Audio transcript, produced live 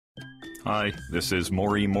Hi, this is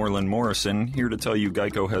Maury Moreland Morrison, here to tell you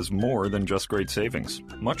Geico has more than just great savings.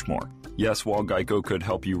 Much more. Yes, while Geico could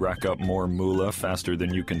help you rack up more moolah faster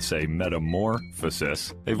than you can say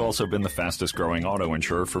metamorphosis, they've also been the fastest growing auto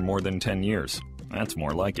insurer for more than 10 years. That's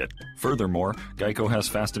more like it. Furthermore, Geico has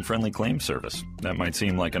fast and friendly claim service. That might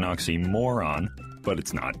seem like an oxymoron, but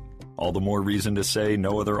it's not. All the more reason to say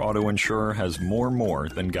no other auto insurer has more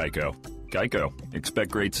than Geico. Geico.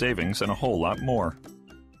 Expect great savings and a whole lot more.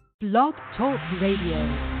 Blog Talk Radio.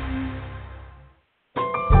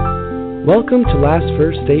 Welcome to Last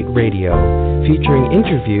First Date Radio, featuring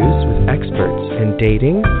interviews with experts in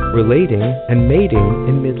dating, relating, and mating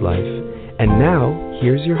in midlife. And now,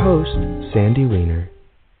 here's your host, Sandy Weiner.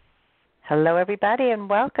 Hello, everybody, and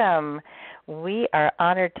welcome. We are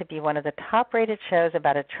honored to be one of the top-rated shows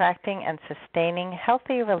about attracting and sustaining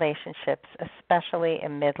healthy relationships, especially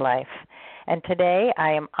in midlife. And today I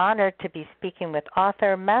am honored to be speaking with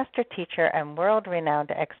author, master teacher, and world-renowned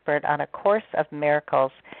expert on A Course of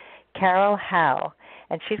Miracles, Carol Howe.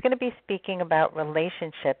 And she's going to be speaking about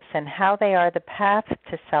relationships and how they are the path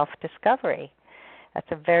to self-discovery. That's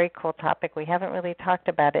a very cool topic. We haven't really talked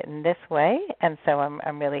about it in this way, and so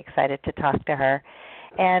I'm really excited to talk to her.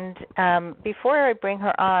 And before I bring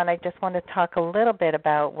her on, I just want to talk a little bit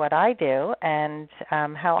about what I do and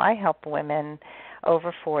how I help women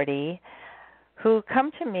over 40 who come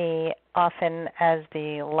to me often as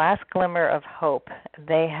the last glimmer of hope.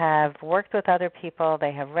 They have worked with other people,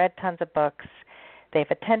 they have read tons of books, they've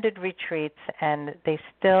attended retreats, and they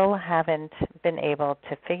still haven't been able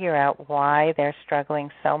to figure out why they're struggling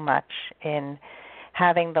so much in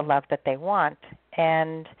having the love that they want.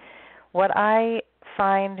 And what I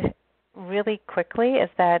find really quickly is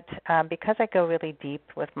that because I go really deep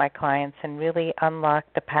with my clients and really unlock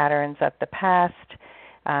the patterns of the past,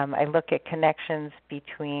 I look at connections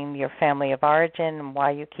between your family of origin and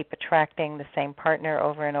why you keep attracting the same partner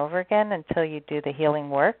over and over again until you do the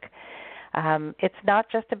healing work. It's not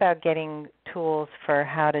just about getting tools for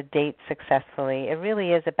how to date successfully. It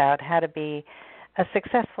really is about how to be a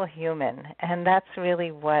successful human, and that's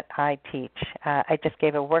really what I teach. I just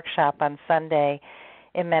gave a workshop on Sunday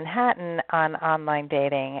in Manhattan on online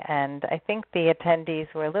dating, and I think the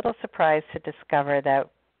attendees were a little surprised to discover that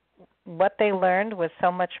what they learned was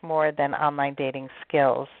so much more than online dating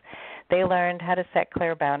skills. They learned how to set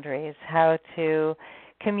clear boundaries, how to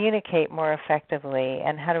communicate more effectively,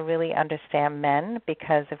 and how to really understand men,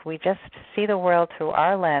 because if we just see the world through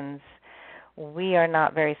our lens, we are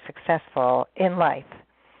not very successful in life.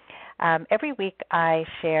 Every week I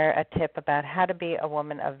share a tip about how to be a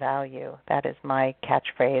woman of value. That is my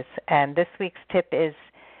catchphrase. And this week's tip is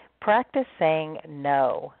practice saying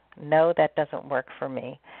no. No, that doesn't work for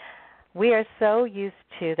me. We are so used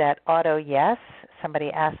to that auto yes.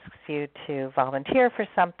 Somebody asks you to volunteer for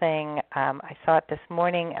something. I saw it this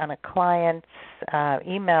morning on a client's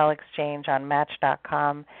email exchange on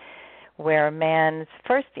Match.com, where a man's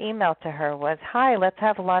first email to her was, "Hi, let's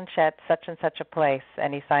have lunch at such and such a place,"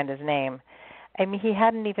 and he signed his name. I mean, he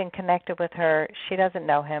hadn't even connected with her. She doesn't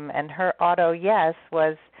know him, and her auto yes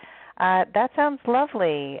was, "That sounds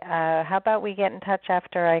lovely. How about we get in touch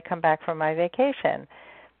after I come back from my vacation?"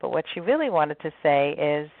 But what she really wanted to say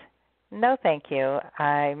is, "No, thank you.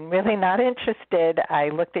 I'm really not interested. I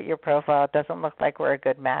looked at your profile. It doesn't look like we're a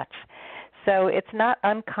good match." So it's not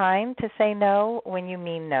unkind to say no when you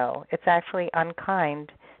mean no. It's actually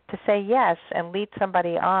unkind to say yes and lead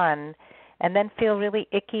somebody on and then feel really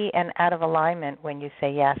icky and out of alignment when you say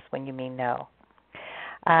yes when you mean no.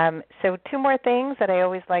 So two more things that I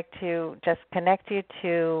always like to just connect you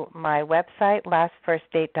to my website,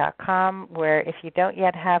 lastfirstdate.com, where if you don't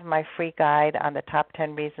yet have my free guide on the top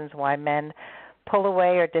 10 reasons why men pull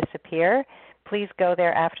away or disappear, please go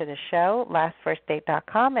there after the show,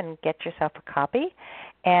 lastfirstdate.com, and get yourself a copy.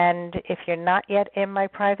 And if you're not yet in my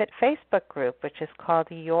private Facebook group, which is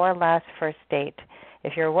called Your Last First Date,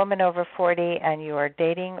 if you're a woman over 40 and you are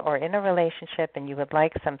dating or in a relationship and you would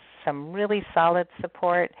like some really solid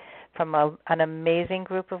support from an amazing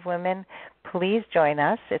group of women, please join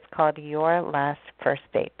us. It's called Your Last First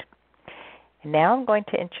Date. And now I'm going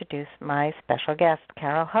to introduce my special guest,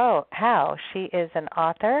 Carol Howe. She is an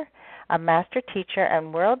author, a master teacher,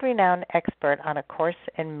 and world-renowned expert on A Course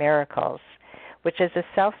in Miracles, which is a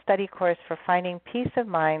self-study course for finding peace of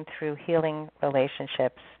mind through healing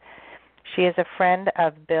relationships. She is a friend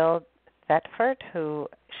of Bill Thetford,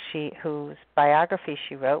 whose biography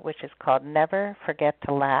she wrote, which is called Never Forget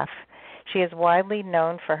to Laugh. She is widely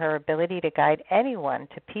known for her ability to guide anyone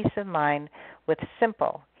to peace of mind with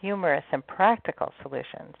simple, humorous, and practical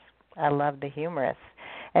solutions. I love the humorous.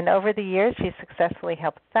 And over the years, she's successfully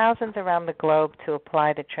helped thousands around the globe to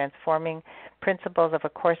apply the transforming principles of A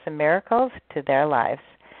Course in Miracles to their lives.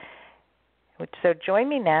 So join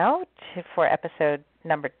me now for episode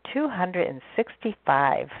number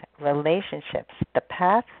 265, Relationships, the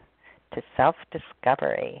Path to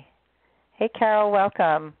Self-Discovery. Hey, Carol,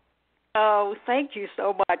 welcome. Oh, thank you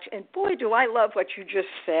so much. And boy, do I love what you just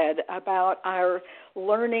said about our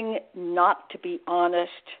learning not to be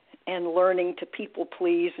honest and learning to people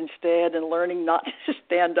please instead and learning not to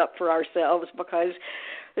stand up for ourselves, because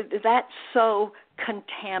that so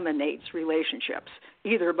contaminates relationships,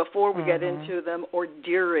 either before we get into them or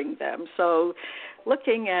during them. So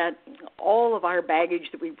looking at all of our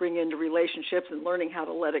baggage that we bring into relationships and learning how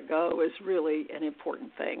to let it go is really an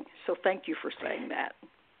important thing. So thank you for saying that.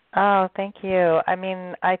 Oh, thank you. I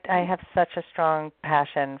mean, I have such a strong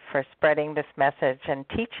passion for spreading this message and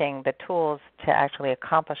teaching the tools to actually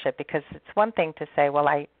accomplish it, because it's one thing to say, well,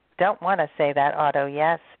 I don't want to say that auto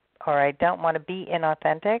yes, or I don't want to be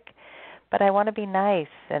inauthentic, but I want to be nice,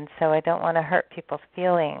 and so I don't want to hurt people's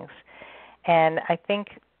feelings. And I think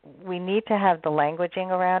we need to have the languaging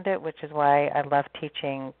around it, which is why I love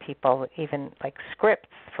teaching people even like scripts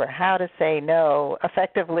for how to say no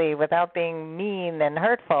effectively without being mean and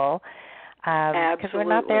hurtful, because we're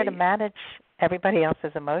not there to manage everybody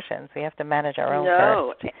else's emotions. We have to manage our own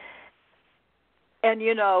first. And,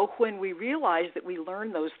 you know, when we realize that we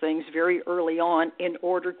learn those things very early on in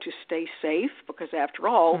order to stay safe, because after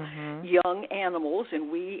all, young animals,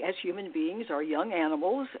 and we as human beings are young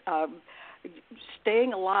animals,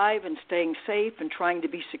 staying alive and staying safe and trying to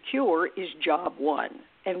be secure is job one.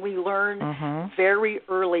 And we learn very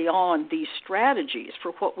early on these strategies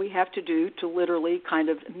for what we have to do to literally kind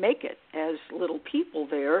of make it as little people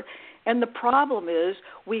there. And the problem is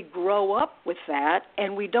we grow up with that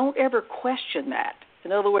and we don't ever question that.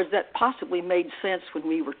 In other words, that possibly made sense when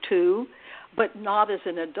we were 2, but not as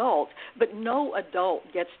an adult. But no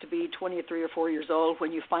adult gets to be 23 or 4 years old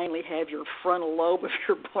when you finally have your frontal lobe of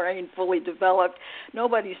your brain fully developed.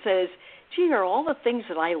 Nobody says, gee, are all the things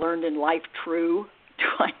that I learned in life true? Do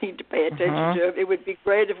I need to pay attention to it? It would be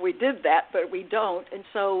great if we did that, but we don't. And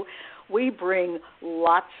so we bring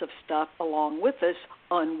lots of stuff along with us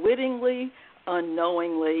unwittingly,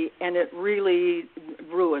 unknowingly, and it really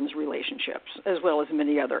ruins relationships as well as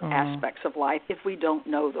many other aspects of life if we don't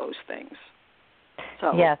know those things.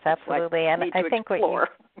 So yes, absolutely. And I think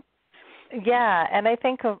and I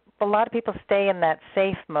think a lot of people stay in that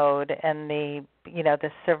safe mode and the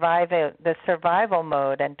survival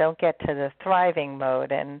mode and don't get to the thriving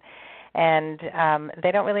mode, and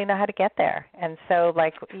they don't really know how to get there. And so,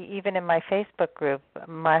 like, even in my Facebook group,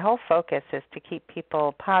 my whole focus is to keep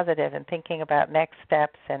people positive and thinking about next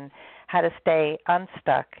steps and how to stay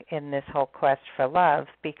unstuck in this whole quest for love,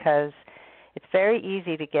 because it's very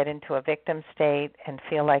easy to get into a victim state and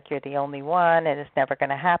feel like you're the only one and it's never going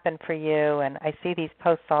to happen for you. And I see these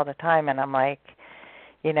posts all the time, and I'm like,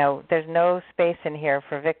 you know, there's no space in here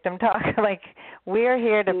for victim talk. Like, we're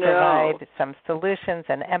here to provide some solutions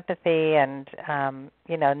and empathy and,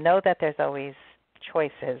 know that there's always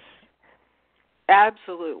choices.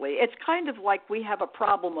 Absolutely. It's kind of like we have a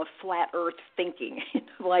problem of flat earth thinking.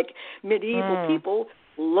 Like medieval people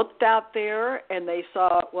looked out there and they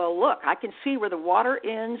saw, well, look, I can see where the water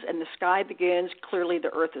ends and the sky begins. Clearly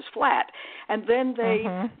the earth is flat. And then they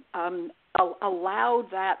allowed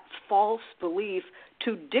that false belief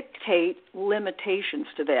to dictate limitations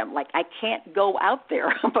to them. Like, I can't go out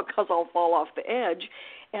there because I'll fall off the edge.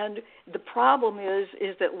 And the problem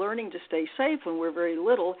is that learning to stay safe when we're very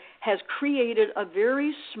little has created a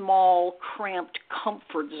very small, cramped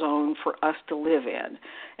comfort zone for us to live in.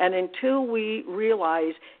 And until we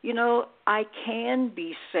realize, I can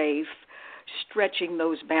be safe stretching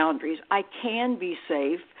those boundaries, I can be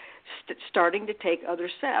safe starting to take other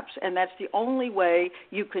steps. And that's the only way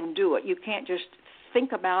you can do it. You can't just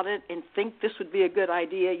think about it and think this would be a good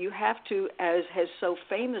idea. You have to, as has so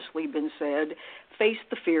famously been said, face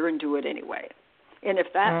the fear and do it anyway. And if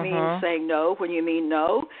that means saying no when you mean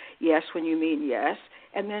no, yes when you mean yes,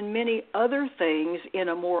 and then many other things in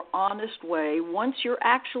a more honest way once you're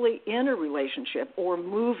actually in a relationship or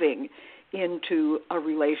moving into a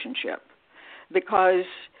relationship. Because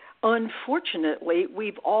unfortunately,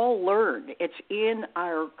 we've all learned, it's in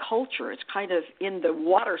our culture, it's kind of in the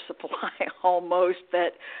water supply almost,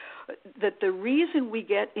 that the reason we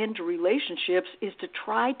get into relationships is to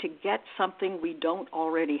try to get something we don't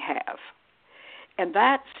already have. And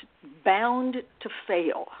that's bound to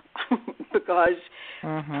fail because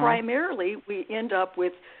primarily we end up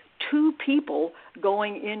with two people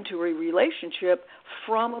going into a relationship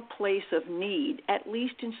from a place of need, at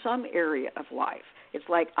least in some area of life. It's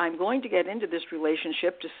like I'm going to get into this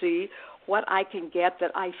relationship to see what I can get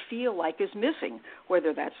that I feel like is missing,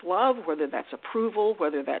 whether that's love, whether that's approval,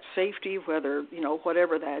 whether that's safety, whether,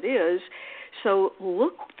 whatever that is. So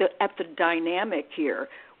look at the dynamic here.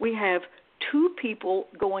 We have two people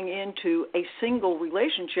going into a single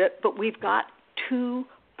relationship, but we've got two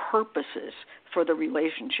purposes for the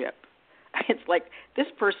relationship. It's like this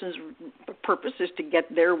person's purpose is to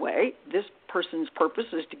get their way. This person's purpose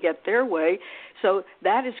is to get their way. So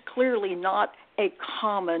that is clearly not a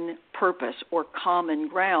common purpose or common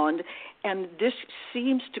ground. And this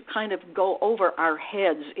seems to kind of go over our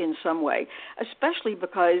heads in some way, especially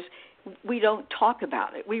because we don't talk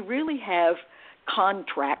about it. We really have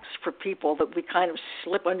contracts for people that we kind of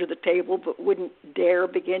slip under the table but wouldn't dare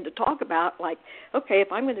begin to talk about, like, okay,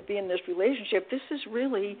 if I'm going to be in this relationship, this is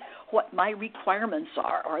really what my requirements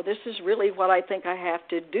are, or this is really what I think I have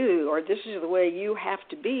to do, or this is the way you have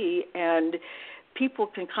to be. And people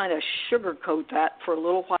can kind of sugarcoat that for a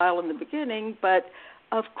little while in the beginning, but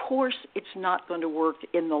of course it's not going to work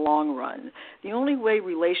in the long run. The only way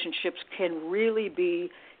relationships can really be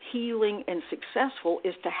healing and successful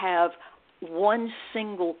is to have one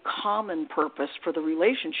single common purpose for the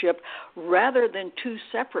relationship rather than two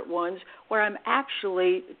separate ones where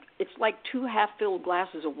it's like two half-filled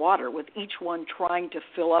glasses of water with each one trying to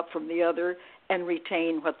fill up from the other and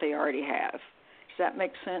retain what they already have. Does that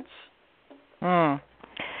make sense?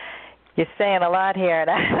 You're saying a lot here, and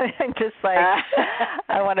I'm just like,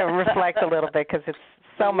 I want to reflect a little bit because it's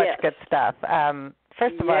so much good stuff.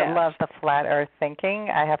 First of all, I love the flat earth thinking.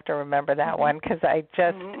 I have to remember that one because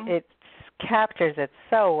it captures it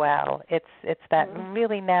so well. It's that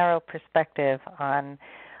really narrow perspective on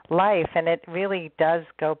life, and it really does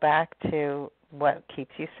go back to what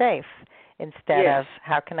keeps you safe instead of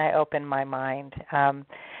how can I open my mind.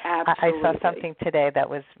 I saw something today that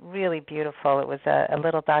was really beautiful. It was a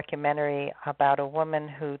little documentary about a woman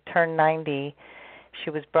who turned 90. She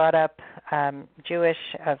was brought up Jewish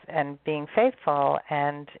and being faithful,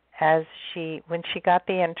 and when she got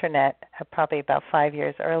the internet, probably about 5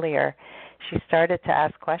 years earlier, she started to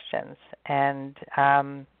ask questions. And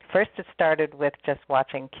first it started with just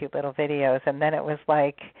watching cute little videos, and then it was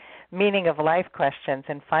like meaning of life questions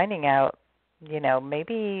and finding out,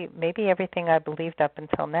 maybe everything I believed up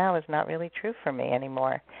until now is not really true for me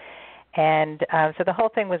anymore. And so the whole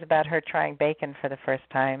thing was about her trying bacon for the first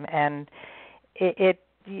time, and it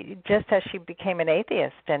just as she became an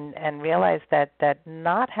atheist and realized that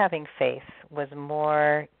not having faith was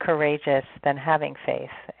more courageous than having faith,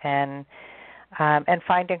 and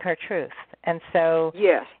finding her truth. And so,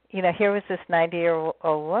 here was this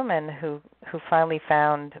 90-year-old woman who finally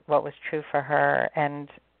found what was true for her. And,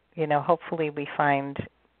 hopefully we find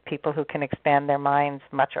people who can expand their minds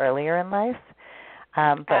much earlier in life.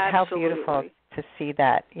 But how beautiful to see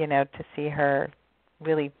that, to see her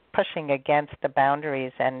really pushing against the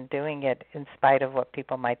boundaries and doing it in spite of what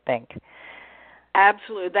people might think.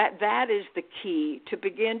 Absolutely. That is the key, to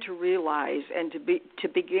begin to realize and to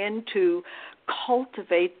begin to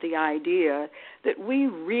cultivate the idea that we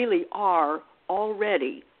really are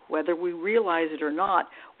already, whether we realize it or not,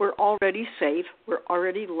 we're already safe, we're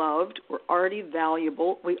already loved, we're already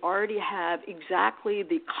valuable, we already have exactly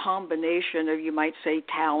the combination of, you might say,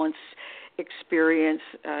 talents, experience,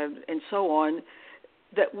 and so on,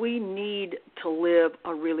 that we need to live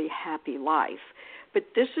a really happy life. But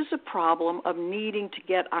this is a problem of needing to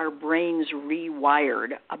get our brains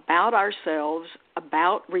rewired about ourselves,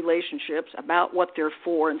 about relationships, about what they're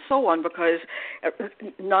for, and so on, because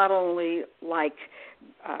not only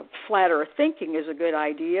flat earth thinking is a good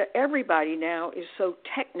idea, everybody now is so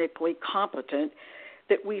technically competent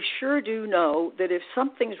that we sure do know that if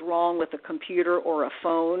something's wrong with a computer or a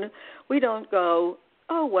phone, we don't go,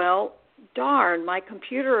 oh, well, darn, my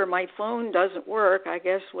computer or my phone doesn't work. I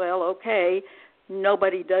guess, well, okay.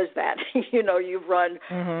 Nobody does that. You run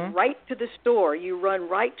right to the store. You run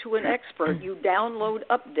right to an expert. You download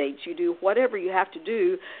updates. You do whatever you have to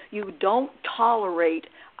do. You don't tolerate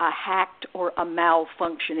a hacked or a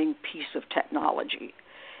malfunctioning piece of technology.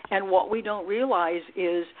 And what we don't realize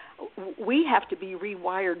is we have to be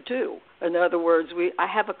rewired too. In other words, I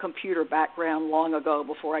have a computer background long ago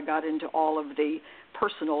before I got into all of the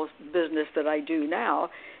personal business that I do now.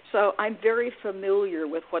 So I'm very familiar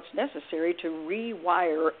with what's necessary to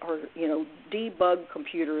rewire or, debug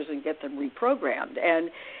computers and get them reprogrammed. And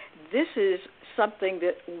this is something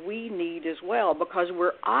that we need as well, because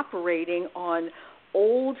we're operating on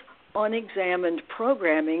old, unexamined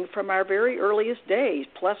programming from our very earliest days,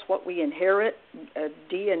 plus what we inherit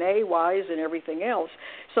DNA-wise and everything else.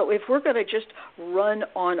 So if we're going to just run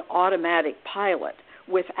on automatic pilot,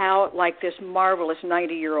 without like this marvelous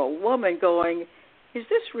 90-year-old woman going, is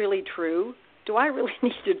this really true? Do I really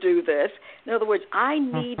need to do this? In other words, I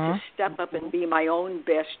need to step up and be my own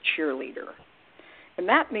best cheerleader. And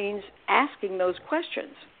that means asking those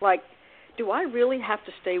questions, like, do I really have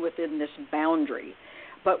to stay within this boundary?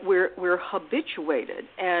 But we're habituated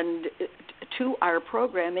and to our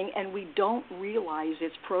programming, and we don't realize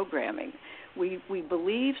it's programming. We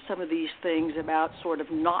believe some of these things about sort of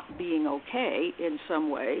not being okay in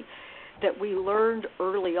some way that we learned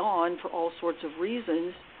early on for all sorts of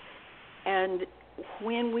reasons, and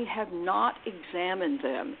when we have not examined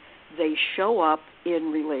them, they show up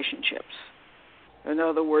in relationships. In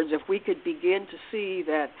other words, if we could begin to see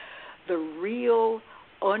that the real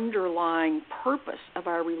underlying purpose of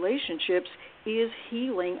our relationships is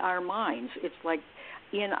healing our minds. It's like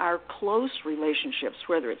in our close relationships,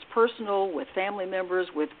 whether it's personal, with family members,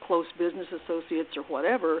 with close business associates or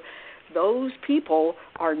whatever, those people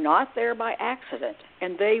are not there by accident,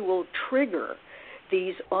 and they will trigger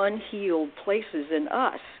these unhealed places in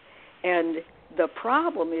us. And the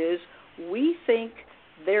problem is we think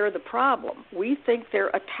they're the problem. We think they're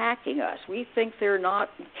attacking us. We think they're not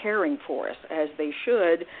caring for us as they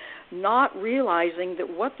should, not realizing that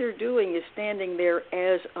what they're doing is standing there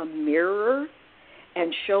as a mirror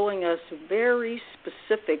and showing us very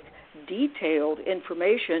specific, detailed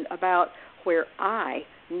information about where I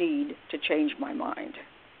need to change my mind.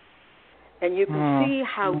 And you can see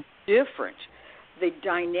how different the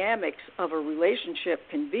dynamics of a relationship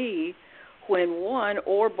can be when one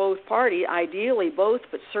or both party, ideally both,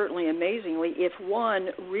 but certainly amazingly, if one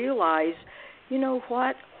realize, you know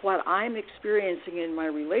what I'm experiencing in my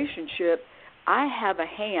relationship, I have a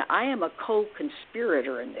hand, I am a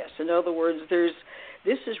co-conspirator in this. In other words,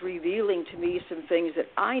 this is revealing to me some things that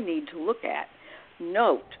I need to look at.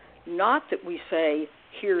 Note, not that we say,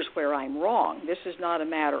 here's where I'm wrong. This is not a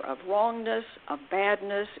matter of wrongness, of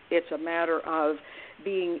badness. It's a matter of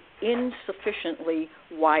being insufficiently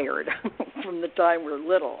wired from the time we're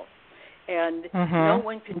little. And no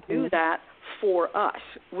one can do that for us.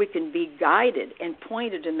 We can be guided and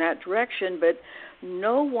pointed in that direction, but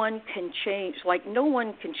no one can change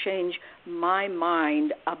my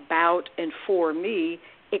mind about and for me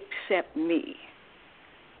except me.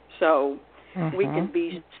 So we can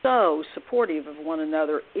be so supportive of one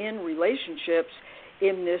another in relationships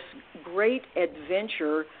in this great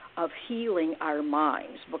adventure of healing our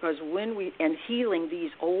minds, because and healing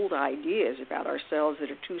these old ideas about ourselves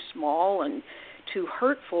that are too small and too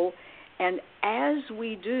hurtful, and as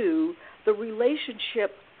we do, the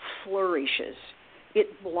relationship flourishes, it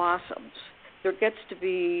blossoms. There gets to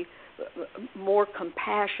be more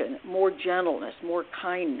compassion, more gentleness, more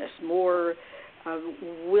kindness, more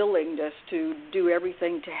willingness to do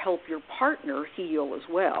everything to help your partner heal as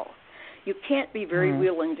well. You can't be very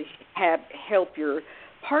willing to help your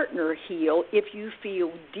partner heal if you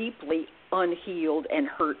feel deeply unhealed and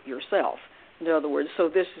hurt yourself. In other words, so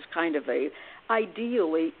this is kind of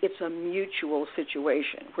ideally, it's a mutual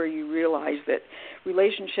situation where you realize that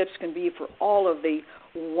relationships can be for all of the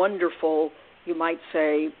wonderful, you might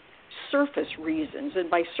say, surface reasons.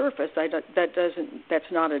 And by surface,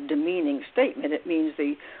 that's not a demeaning statement. It means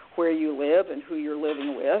where you live and who you're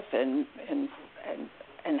living with and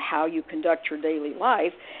how you conduct your daily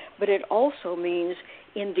life. But it also means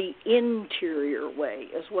in the interior way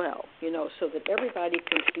as well, so that everybody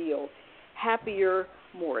can feel happier,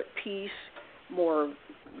 more at peace,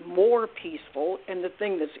 more peaceful. And the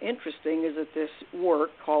thing that's interesting is that this work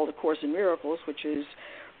called A Course in Miracles, which is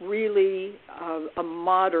really a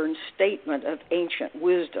modern statement of ancient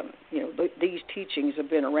wisdom. These teachings have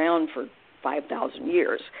been around for 5,000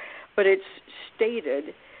 years, but it's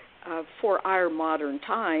stated for our modern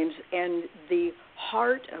times, and the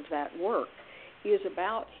heart of that work is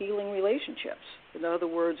about healing relationships. In other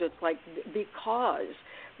words, it's like because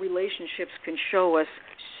relationships can show us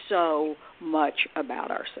so much about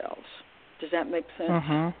ourselves. Does that make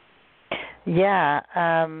sense? Yeah.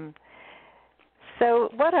 So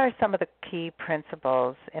what are some of the key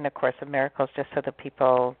principles in A Course in Miracles, just so that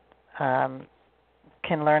people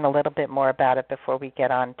can learn a little bit more about it before we get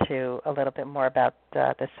on to a little bit more about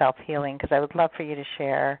the self-healing? Because I would love for you to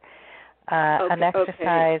share an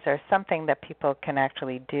exercise or something that people can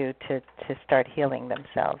actually do to start healing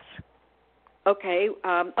themselves. Okay,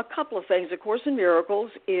 a couple of things. A Course in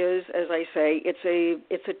Miracles is, as I say,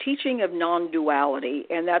 it's a teaching of non-duality,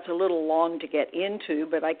 and that's a little long to get into,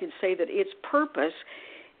 but I can say that its purpose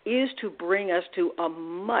is to bring us to a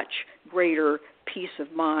much greater peace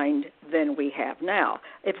of mind than we have now.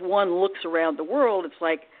 If one looks around the world,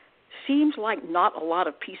 seems like not a lot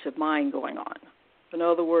of peace of mind going on. In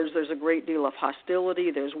other words, there's a great deal of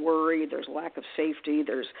hostility, there's worry, there's lack of safety,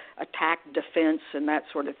 there's attack, defense, and that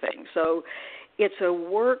sort of thing. So it's a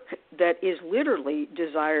work that is literally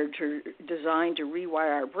designed to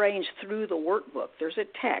rewire our brains through the workbook. There's a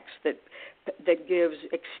text that gives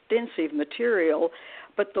extensive material,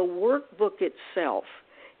 but the workbook itself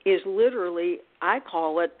is literally, I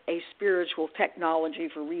call it a spiritual technology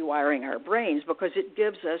for rewiring our brains, because it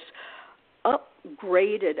gives us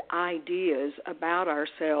upgraded ideas about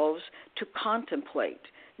ourselves to contemplate,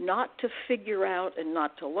 not to figure out and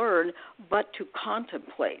not to learn, but to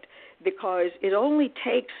contemplate, because it only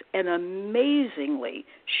takes an amazingly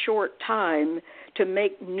short time to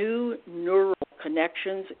make new neural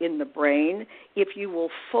connections in the brain if you will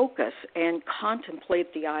focus and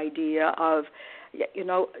contemplate the idea of,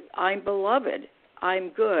 I'm beloved, I'm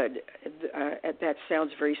good. That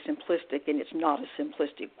sounds very simplistic, and it's not a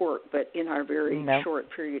simplistic work, but in our very short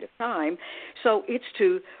period of time. So it's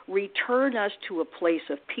to return us to a place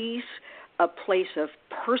of peace, a place of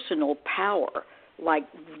personal power, like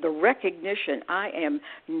the recognition I am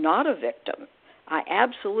not a victim. I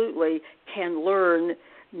absolutely can learn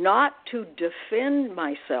not to defend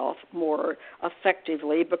myself more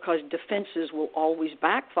effectively, because defenses will always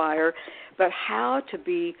backfire, but how to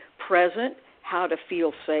be present, how to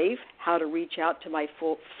feel safe, how to reach out to my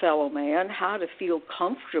fellow man, how to feel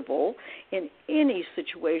comfortable in any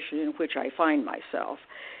situation in which I find myself.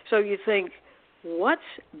 So you think, what's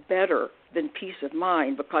better than peace of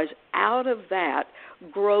mind? Because out of that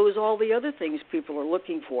grows all the other things people are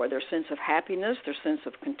looking for, their sense of happiness, their sense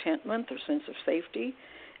of contentment, their sense of safety.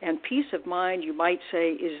 And peace of mind, you might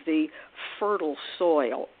say, is the fertile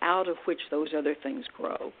soil out of which those other things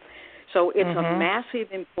grow. So it's a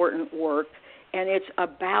massive, important work, and it's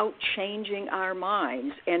about changing our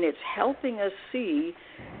minds, and it's helping us see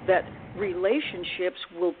that relationships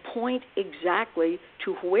will point exactly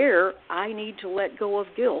to where I need to let go of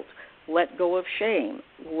guilt, let go of shame,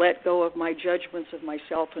 let go of my judgments of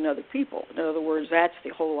myself and other people. In other words, that's the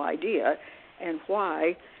whole idea, and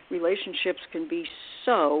why relationships can be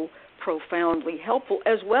so profoundly helpful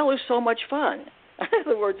as well as so much fun. In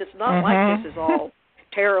other words, it's not like this is all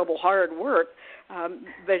terrible, hard work,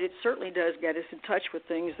 but it certainly does get us in touch with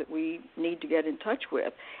things that we need to get in touch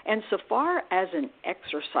with. And so far as an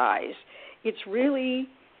exercise, it's really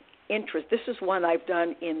interesting. This is one I've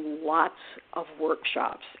done in lots of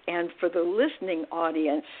workshops. And for the listening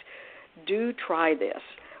audience, do try this.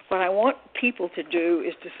 What I want people to do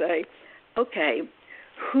is to say, okay,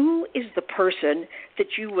 who is the person that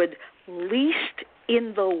you would least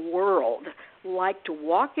in the world like to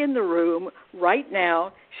walk in the room right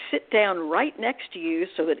now, sit down right next to you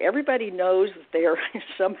so that everybody knows that they're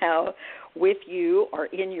somehow with you or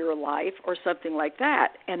in your life or something like that?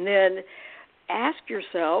 And then ask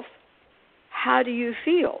yourself, how do you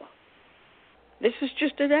feel? This is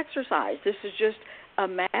just an exercise. This is just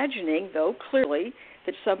imagining, though clearly,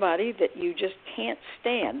 that somebody that you just can't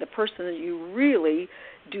stand, the person that you really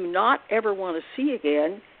do not ever want to see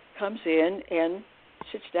again, comes in and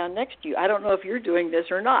sits down next to you. I don't know if you're doing this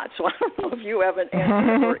or not, so I don't know if you have an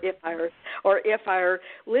answer or if our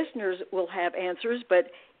listeners will have answers, but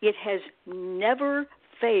it has never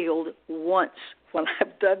failed once when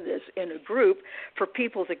I've done this in a group for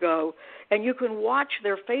people to go, and you can watch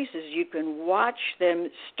their faces. You can watch them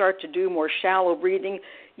start to do more shallow breathing.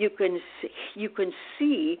 You can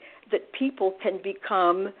see that people can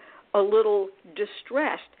become a little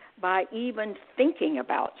distressed by even thinking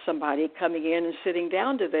about somebody coming in and sitting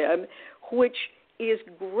down to them, which is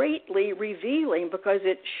greatly revealing because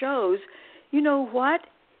it shows, you know what?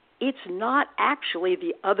 It's not actually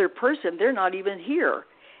the other person. They're not even here.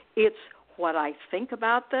 It's what I think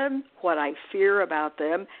about them, what I fear about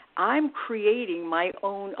them. I'm creating my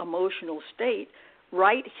own emotional state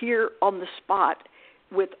right here on the spot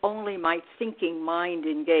with only my thinking mind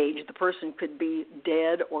engaged. The person could be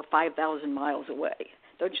dead or 5,000 miles away.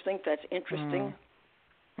 Don't you think that's interesting?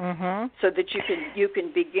 So that you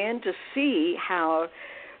can begin to see how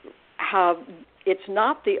it's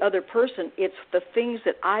not the other person, it's the things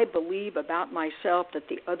that I believe about myself that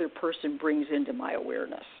the other person brings into my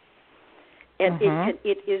awareness. And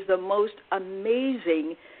it is the most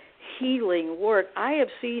amazing healing work. I have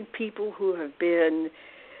seen people who have been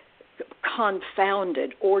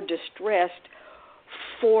confounded or distressed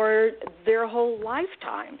for their whole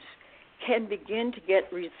lifetimes can begin to get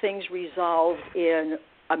things resolved in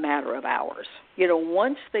a matter of hours. You know,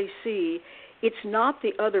 once they see it's not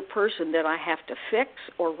the other person that I have to fix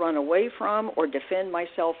or run away from or defend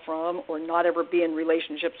myself from or not ever be in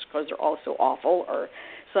relationships because they're all so awful or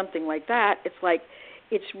something like that. It's like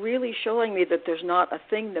it's really showing me that there's not a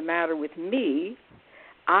thing the matter with me,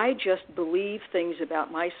 I just believe things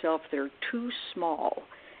about myself that are too small,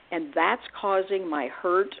 and that's causing my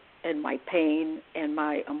hurt and my pain and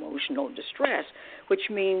my emotional distress, which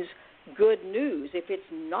means good news. If it's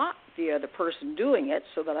not the other person doing it,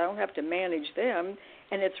 so that I don't have to manage them,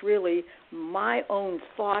 and it's really my own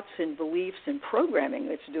thoughts and beliefs and programming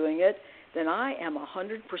that's doing it, then I am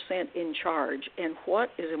 100% in charge. And what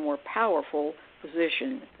is a more powerful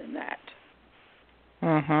position than that?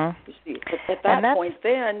 You see, at that point,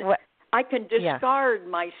 then I can discard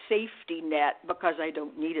my safety net because I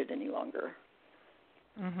don't need it any longer.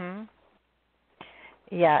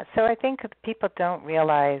 Yeah, so I think people don't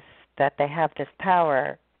realize that they have this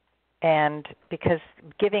power, and because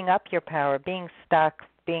giving up your power, being stuck,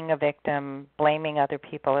 being a victim, blaming other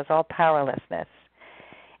people is all powerlessness.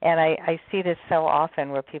 And I see this so often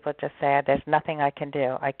where people just say, there's nothing I can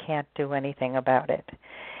do. I can't do anything about it.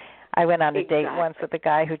 I went on a date once with a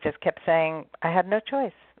guy who just kept saying, I had no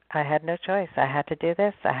choice. I had no choice. I had to do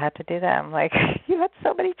this. I had to do that. I'm like, you had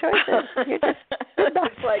so many choices. You just did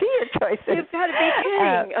not see your choices. You've got to be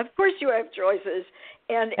kidding. Of course you have choices.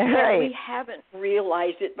 And we haven't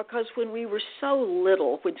realized it because when we were so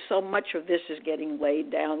little, when so much of this is getting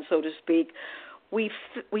laid down, so to speak, we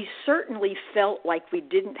certainly felt like we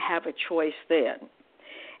didn't have a choice then.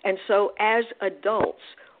 And so as adults,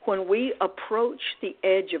 when we approach the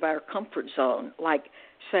edge of our comfort zone, like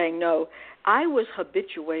saying no, I was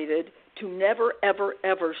habituated to never, ever,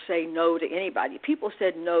 ever say no to anybody. People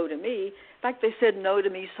said no to me. In fact, they said no to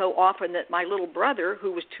me so often that my little brother,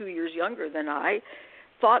 who was 2 years younger than I,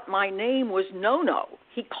 thought my name was No-No.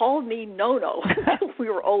 He called me No-No until we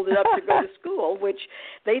were old enough to go to school, which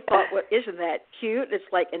they thought, well, isn't that cute? It's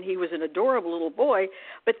like, and he was an adorable little boy.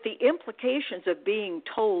 But the implications of being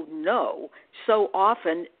told no so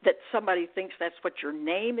often that somebody thinks that's what your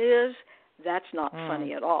name is, that's not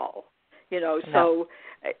funny at all. So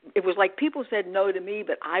it was like people said no to me,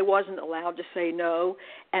 but I wasn't allowed to say no.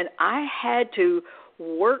 And I had to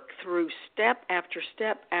work through step after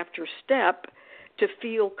step after step to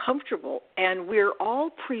feel comfortable. And we're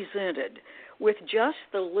all presented with just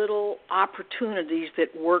the little opportunities that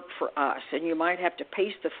work for us. And you might have to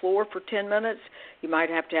pace the floor for 10 minutes. You might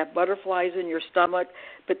have to have butterflies in your stomach.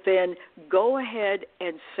 But then go ahead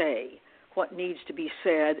and say what needs to be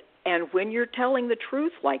said. And when you're telling the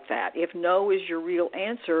truth like that, if no is your real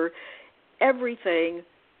answer, everything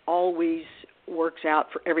always works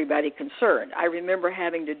out for everybody concerned. I remember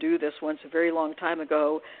having to do this once a very long time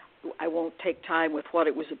ago. I won't take time with what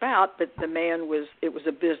it was about, but it was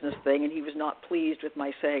a business thing, and he was not pleased with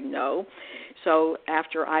my saying no. So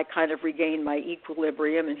after I kind of regained my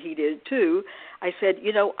equilibrium, and he did too, I said,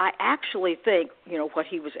 I actually think, what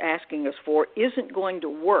he was asking us for isn't going to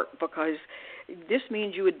work because this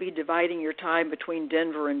means you would be dividing your time between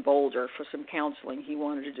Denver and Boulder for some counseling he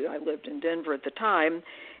wanted to do. I lived in Denver at the time.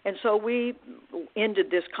 And so we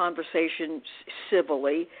ended this conversation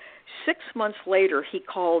civilly. 6 months later, he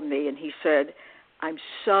called me and he said, I'm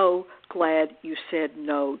so glad you said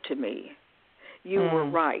no to me. You were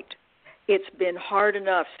right. It's been hard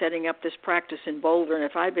enough setting up this practice in Boulder, and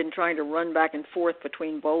if I'd been trying to run back and forth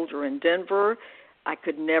between Boulder and Denver, I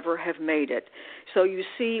could never have made it. So you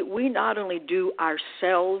see, we not only do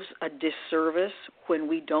ourselves a disservice when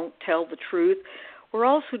we don't tell the truth, we're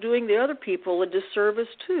also doing the other people a disservice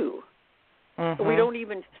too. We don't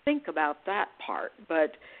even think about that part,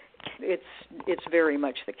 but it's very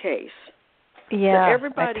much the case. Yeah, so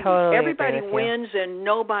everybody agree with wins you. And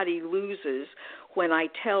nobody loses when I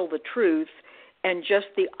tell the truth, and just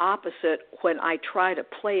the opposite when I try to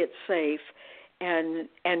play it safe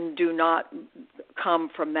and do not come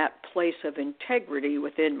from that place of integrity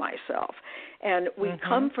within myself. And we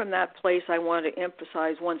come from that place, I want to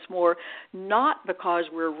emphasize once more, not because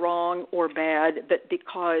we're wrong or bad, but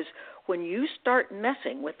because when you start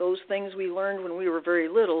messing with those things we learned when we were very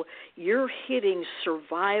little, you're hitting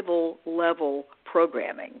survival level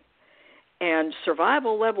programming. And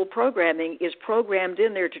survival level programming is programmed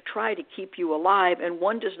in there to try to keep you alive, and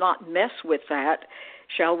one does not mess with that,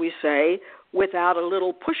 shall we say, without a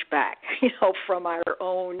little pushback, from our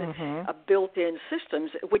own built-in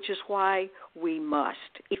systems, which is why we must.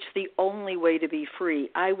 It's the only way to be free.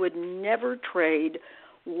 I would never trade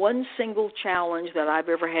one single challenge that I've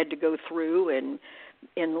ever had to go through in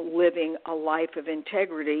living a life of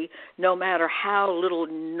integrity, no matter how little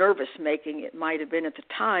nervous-making it might have been at the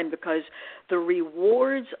time, because the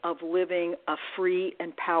rewards of living a free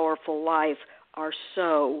and powerful life are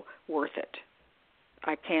so worth it.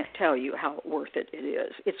 I can't tell you how worth it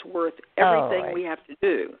is. It's worth everything we have to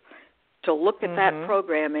do to look at that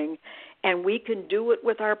programming, and we can do it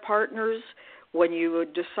with our partners when you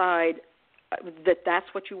decide,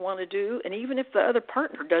 that's what you want to do. And even if the other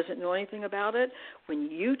partner doesn't know anything about it,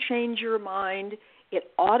 when you change your mind,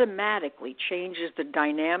 it automatically changes the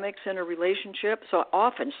dynamics in a relationship. So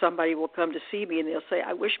often somebody will come to see me and they'll say,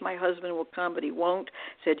 I wish my husband would come, but he won't.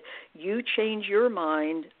 I said, you change your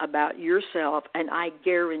mind about yourself, and I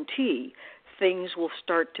guarantee things will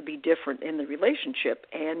start to be different in the relationship.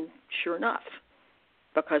 And sure enough,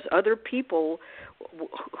 because other people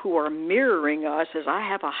who are mirroring us, as I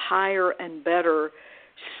have a higher and better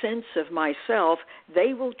sense of myself,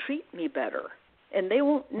 they will treat me better. And they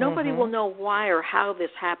won't. Nobody will know why or how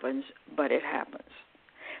this happens, but it happens.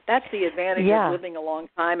 That's the advantage of living a long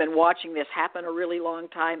time and watching this happen a really long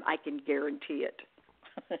time. I can guarantee it.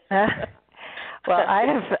 Well,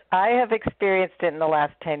 I have experienced it in the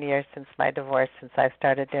last 10 years since my divorce, since I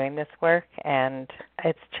started doing this work, and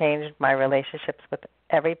it's changed my relationships with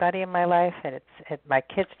everybody in my life. And my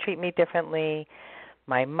kids treat me differently.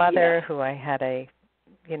 My mother, who I had a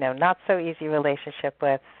not so easy relationship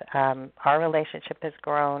with. Our relationship has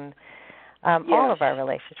grown, all of our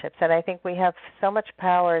relationships. And I think we have so much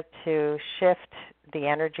power to shift the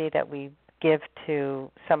energy that we give to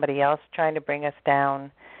somebody else trying to bring us down.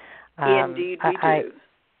 Indeed we do.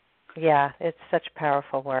 Yeah, it's such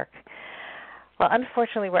powerful work. Well,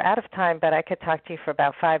 unfortunately, we're out of time, but I could talk to you for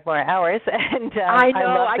about 5 more hours. And I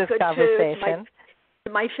know, love this conversation.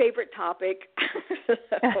 Too. My favorite topic.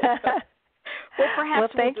 Well,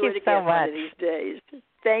 perhaps we'll do it again one of these days.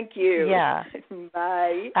 Thank you. Yeah.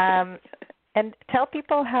 Bye. And tell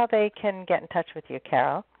people how they can get in touch with you,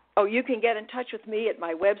 Carol. Oh, you can get in touch with me at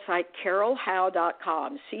my website,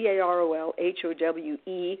 carolhowe.com,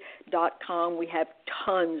 CarolWe.com. We have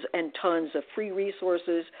tons and tons of free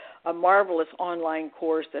resources, a marvelous online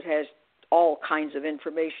course that has all kinds of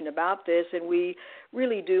information about this, and we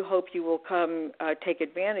really do hope you will come take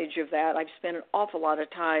advantage of that. I've spent an awful lot of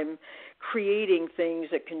time creating things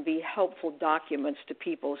that can be helpful documents to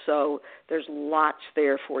people, so there's lots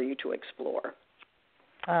there for you to explore.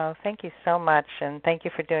 Oh, thank you so much, and thank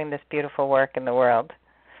you for doing this beautiful work in the world.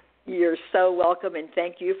 You're so welcome, and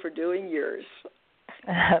thank you for doing yours.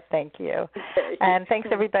 Thank you. And thanks,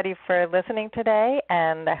 everybody, for listening today,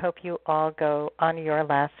 and I hope you all go on your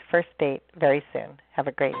last first date very soon. Have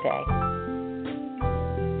a great day.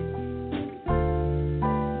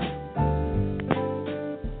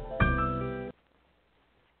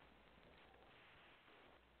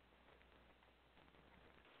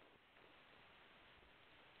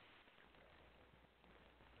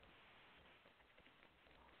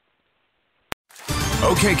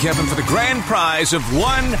 Okay, Kevin, for the grand prize of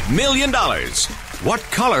 $1 million, what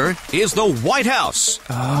color is the White House?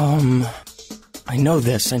 I know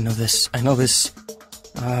this.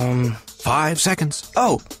 5 seconds.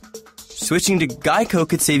 Oh, switching to Geico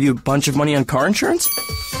could save you a bunch of money on car insurance?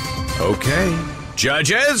 Okay.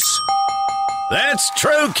 Judges? That's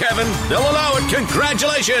true, Kevin. They'll allow it.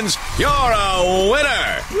 Congratulations. You're a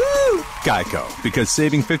winner. Woo! Geico, because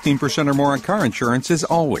saving 15% or more on car insurance is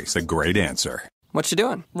always a great answer. What you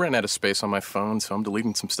doing? Ran out of space on my phone, so I'm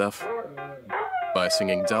deleting some stuff. Bye,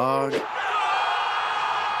 singing dog.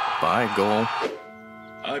 Bye, goal.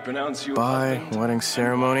 I pronounce you. Bye, wedding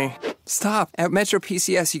ceremony. Stop. At Metro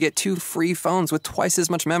PCS, you get 2 free phones with twice as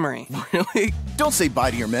much memory. Really? Don't say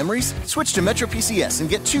bye to your memories. Switch to Metro PCS and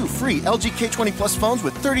get 2 free LG K20 Plus phones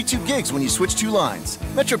with 32 gigs when you switch 2 lines.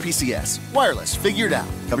 Metro PCS. Wireless. Figure it out.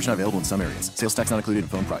 Coverage not available in some areas. Sales tax not included in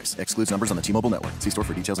phone price. Excludes numbers on the T-Mobile network. See store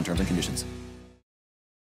for details and terms and conditions.